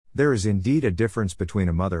There is indeed a difference between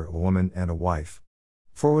a mother, a woman, and a wife.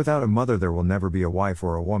 For without a mother there will never be a wife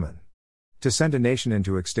or a woman. To send a nation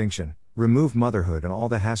into extinction, remove motherhood and all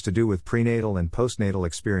that has to do with prenatal and postnatal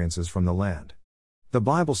experiences from the land. The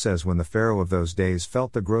Bible says when the Pharaoh of those days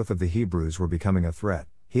felt the growth of the Hebrews were becoming a threat,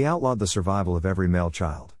 he outlawed the survival of every male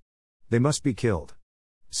child. They must be killed.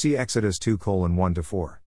 See Exodus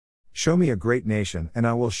 2:1-4. Show me a great nation and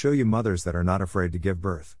I will show you mothers that are not afraid to give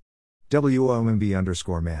birth.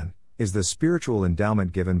 WOMB_man, is the spiritual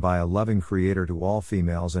endowment given by a loving creator to all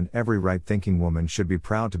females, and every right-thinking woman should be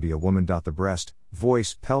proud to be a woman. The breast,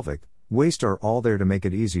 voice, pelvic, waist are all there to make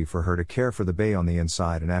it easy for her to care for the baby on the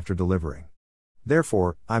inside and after delivering.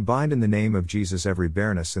 Therefore, I bind in the name of Jesus every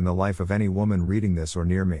bareness in the life of any woman reading this or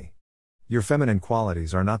near me. Your feminine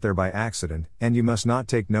qualities are not there by accident, and you must not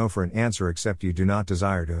take no for an answer except you do not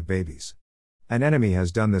desire to have babies. An enemy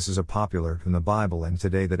has done this as a popular in the Bible, and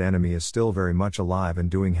today that enemy is still very much alive and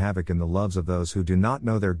doing havoc in the loves of those who do not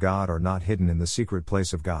know their God or not hidden in the secret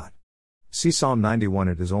place of God. See Psalm 91.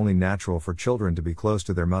 It is only natural for children to be close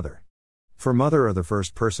to their mother. For mother are the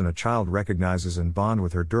first person a child recognizes and bond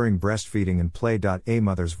with her during breastfeeding and play. A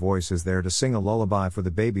mother's voice is there to sing a lullaby for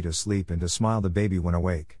the baby to sleep and to smile the baby when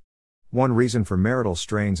awake. One reason for marital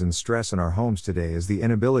strains and stress in our homes today is the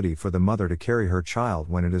inability for the mother to carry her child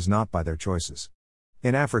when it is not by their choices.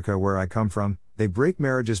 In Africa, where I come from, they break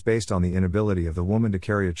marriages based on the inability of the woman to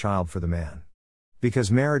carry a child for the man.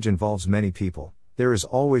 Because marriage involves many people, there is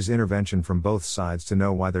always intervention from both sides to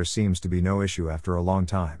know why there seems to be no issue after a long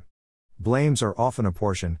time. Blames are often a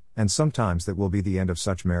portion, and sometimes that will be the end of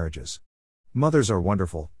such marriages. Mothers are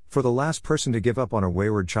wonderful, for the last person to give up on a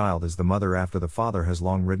wayward child is the mother after the father has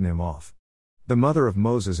long ridden him off. The mother of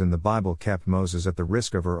Moses in the Bible kept Moses at the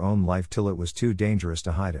risk of her own life till it was too dangerous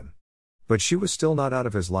to hide him. But she was still not out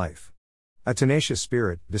of his life. A tenacious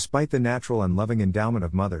spirit, despite the natural and loving endowment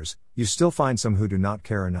of mothers, you still find some who do not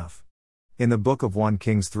care enough. In the book of 1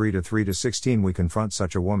 Kings 3:3-16 we confront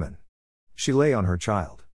such a woman. She lay on her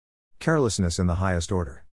child. Carelessness in the highest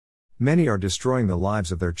order. Many are destroying the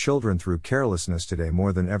lives of their children through carelessness today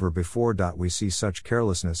more than ever before. We see such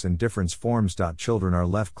carelessness in different forms. Children are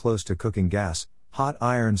left close to cooking gas, hot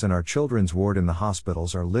irons, and our children's ward in the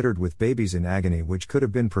hospitals are littered with babies in agony which could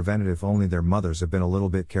have been prevented if only their mothers had been a little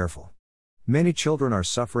bit careful. Many children are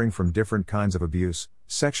suffering from different kinds of abuse,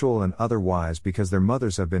 sexual and otherwise, because their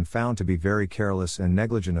mothers have been found to be very careless and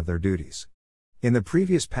negligent of their duties. In the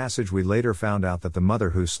previous passage we later found out that the mother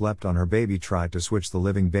who slept on her baby tried to switch the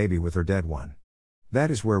living baby with her dead one. That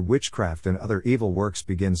is where witchcraft and other evil works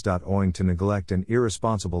begins. Owing to neglect and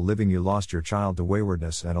irresponsible living you lost your child to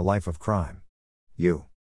waywardness and a life of crime. You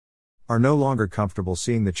are no longer comfortable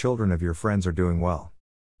seeing the children of your friends are doing well.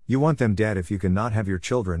 You want them dead. If you cannot have your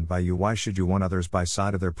children by you, why should you want others by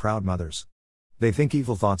side of their proud mothers? They think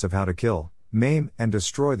evil thoughts of how to kill, maim, and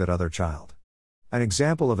destroy that other child. An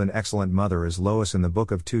example of an excellent mother is Lois in the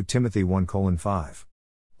book of 2 Timothy 1:5.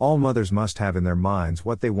 All mothers must have in their minds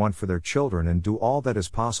what they want for their children and do all that is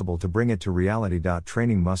possible to bring it to reality.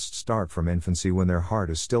 Training must start from infancy when their heart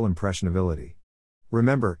is still impressionability.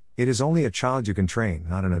 Remember, it is only a child you can train,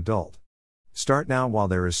 not an adult. Start now while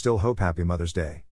there is still hope. Happy Mother's Day.